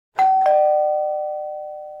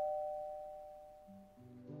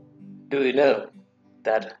Do you know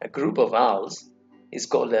that a group of owls is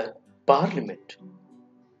called a parliament?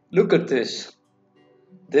 Look at this.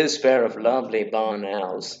 This pair of lovely barn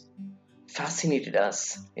owls fascinated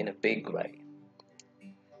us in a big way.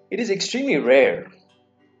 It is extremely rare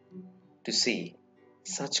to see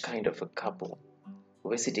such kind of a couple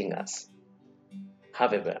visiting us.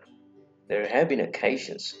 However, there have been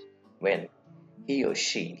occasions when he or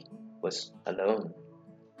she was alone.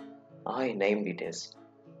 I named it as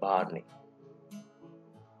Barney.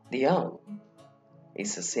 The owl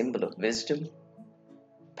is a symbol of wisdom,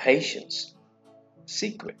 patience,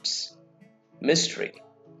 secrets, mystery,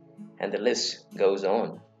 and the list goes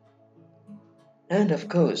on. And of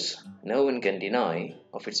course, no one can deny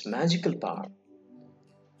of its magical power.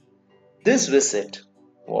 This visit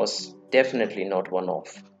was definitely not one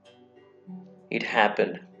off. It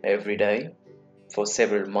happened every day for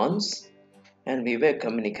several months, and we were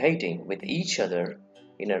communicating with each other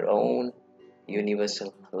in our own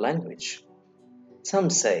universal language. Some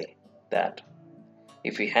say that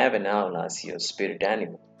if you have an owl as your spirit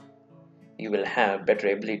animal, you will have better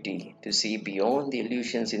ability to see beyond the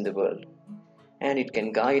illusions in the world, and it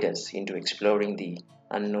can guide us into exploring the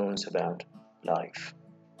unknowns about life.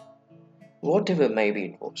 Whatever maybe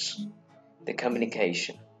it was, the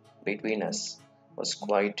communication between us was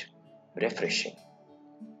quite refreshing,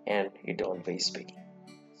 and it always be.